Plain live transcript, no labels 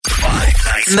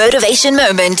Motivation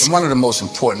Moment. One of the most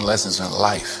important lessons in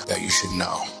life that you should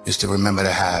know is to remember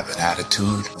to have an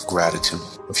attitude of gratitude,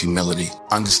 of humility.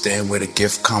 Understand where the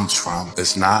gift comes from.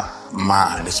 It's not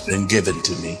mine. It's been given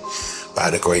to me by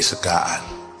the grace of God.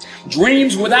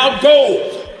 Dreams without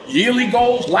goals. Yearly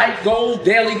goals, life goals,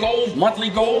 daily goals, monthly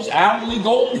goals, hourly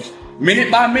goals,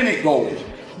 minute by minute goals.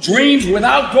 Dreams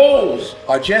without goals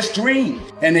are just dreams,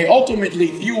 and they ultimately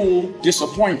fuel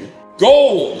disappointment.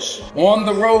 Goals on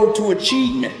the road to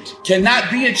achievement cannot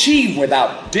be achieved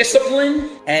without discipline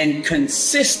and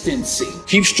consistency.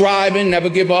 Keep striving, never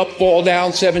give up, fall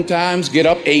down 7 times, get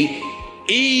up 8.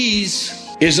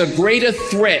 Ease is a greater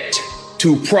threat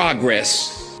to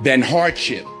progress than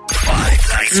hardship.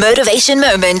 Motivation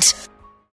Moment.